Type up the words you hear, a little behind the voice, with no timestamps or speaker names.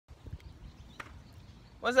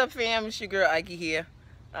What's up, fam? It's your girl Ike here.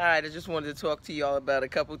 Alright, I just wanted to talk to y'all about a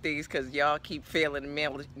couple things because y'all keep failing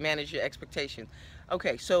to manage your expectations.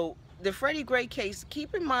 Okay, so the Freddie Gray case,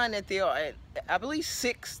 keep in mind that there are, I believe,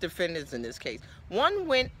 6 defendants in this case. One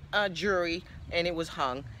went jury and it was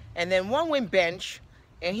hung, and then one went bench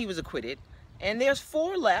and he was acquitted. And there's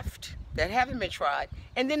 4 left that haven't been tried,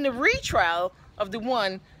 and then the retrial of the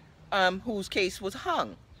one whose case was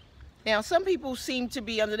hung. Now, some people seem to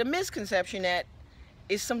be under the misconception that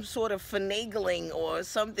is some sort of finagling or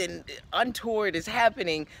something untoward is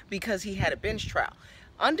happening because he had a bench trial.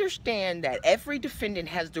 Understand that every defendant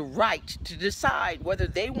has the right to decide whether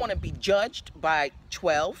they want to be judged by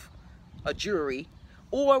 12, a jury,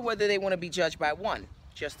 or whether they want to be judged by 1,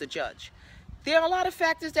 just a judge. There are a lot of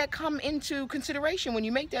factors that come into consideration when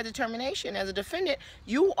you make that determination. As a defendant,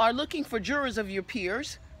 you are looking for jurors of your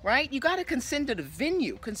peers, right? You got to consider the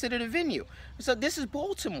venue. So this is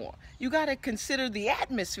Baltimore. You got to consider the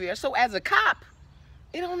atmosphere. So as a cop,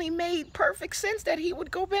 it only made perfect sense that he would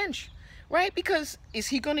go bench, right? Because is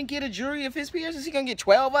he going to get a jury of his peers? Is he going to get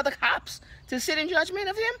 12 other cops to sit in judgment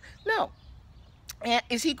of him? No. And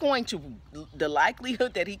is he going to, the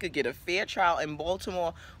likelihood that he could get a fair trial in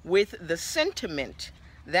Baltimore with the sentiment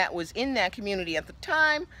that was in that community at the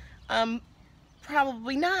time?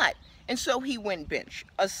 Probably not. And so he went bench.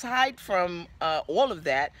 Aside from all of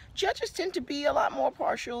that, judges tend to be a lot more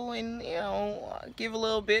partial and, give a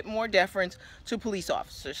little bit more deference to police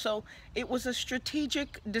officers. So it was a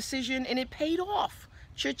strategic decision and it paid off.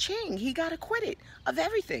 Cha-ching, he got acquitted of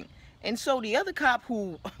everything. And so the other cop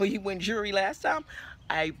who he went jury last time,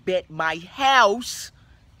 I bet my house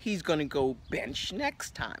he's gonna go bench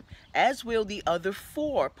next time, as will the other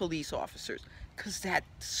 4 police officers, because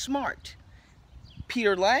that's smart.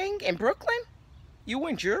 Peter Lang in Brooklyn, you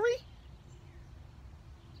went jury?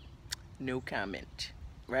 No comment,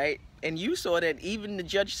 right? And you saw that even the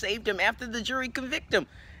judge saved him after the jury convicted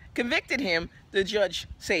him, the judge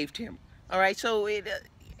saved him. All right, so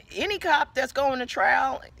any cop that's going to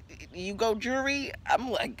trial, you go jury,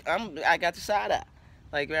 I got the side eye.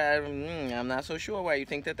 Like, I'm not so sure why you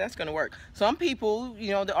think that that's going to work. Some people,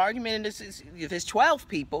 the argument is if there's 12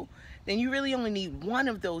 people, then you really only need 1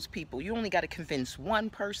 of those people. You only got to convince 1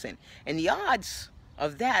 person. And the odds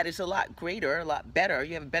of that is a lot greater, a lot better.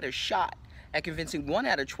 You have a better shot at convincing 1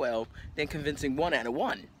 out of 12 than convincing 1 out of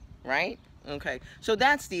 1, right? Okay, so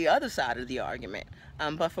that's the other side of the argument.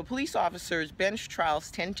 But for police officers, bench trials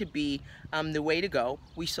tend to be the way to go.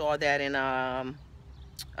 We saw that in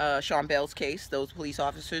Sean Bell's case. Those police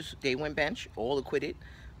officers, they went bench, all acquitted.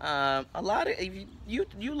 A lot of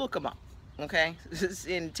you look them up, okay,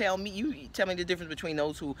 and tell me the difference between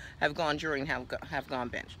those who have gone jury and have gone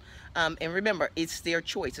bench. And remember, it's their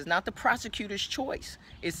choice. It's not the prosecutor's choice.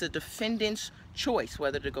 It's the defendant's choice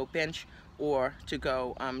whether to go bench or to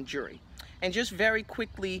go jury. And just very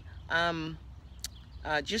quickly,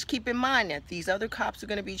 just keep in mind that these other cops are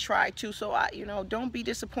going to be tried too. So don't be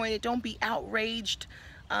disappointed. Don't be outraged.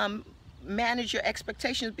 Manage your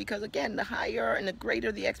expectations, because again, the higher and the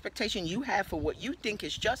greater the expectation you have for what you think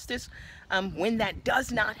is justice, when that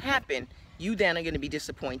does not happen, you then are going to be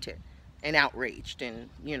disappointed and outraged, and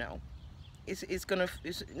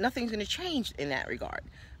nothing's gonna change in that regard.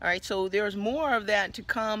 All right, so there's more of that to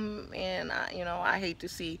come, and I hate to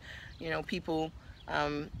see people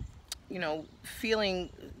feeling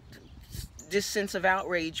this sense of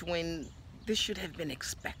outrage when this should have been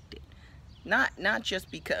expected. Not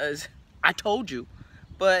just because I told you,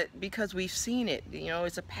 but because we've seen it.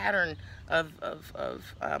 It's a pattern of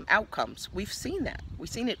outcomes. We've seen that. We've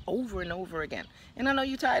seen it over and over again. And I know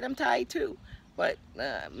you're tired. I'm tired too. But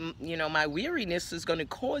my weariness is going to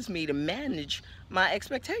cause me to manage my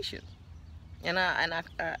expectations, and I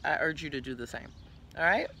urge you to do the same. All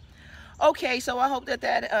right. Okay, so I hope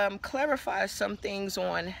that clarifies some things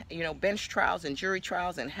on bench trials and jury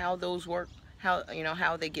trials and how those work, how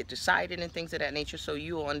they get decided and things of that nature, so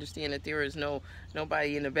you will understand that there is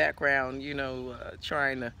nobody in the background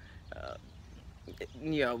trying to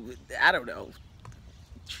I don't know,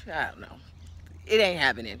 it ain't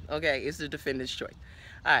happening. Okay, it's the defendant's choice.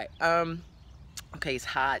 All right, okay, it's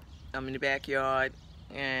hot. I'm in the backyard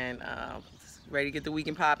and ready to get the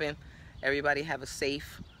weekend popping. Everybody have a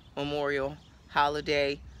safe Memorial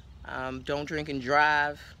holiday. Don't drink and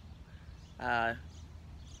drive.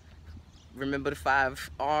 Remember the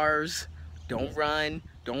 5 R's. Don't run,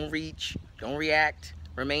 don't reach, don't react,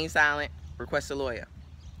 remain silent, request a lawyer.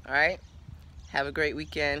 All right, have a great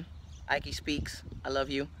weekend. Ike speaks. I love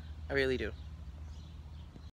you. I really do.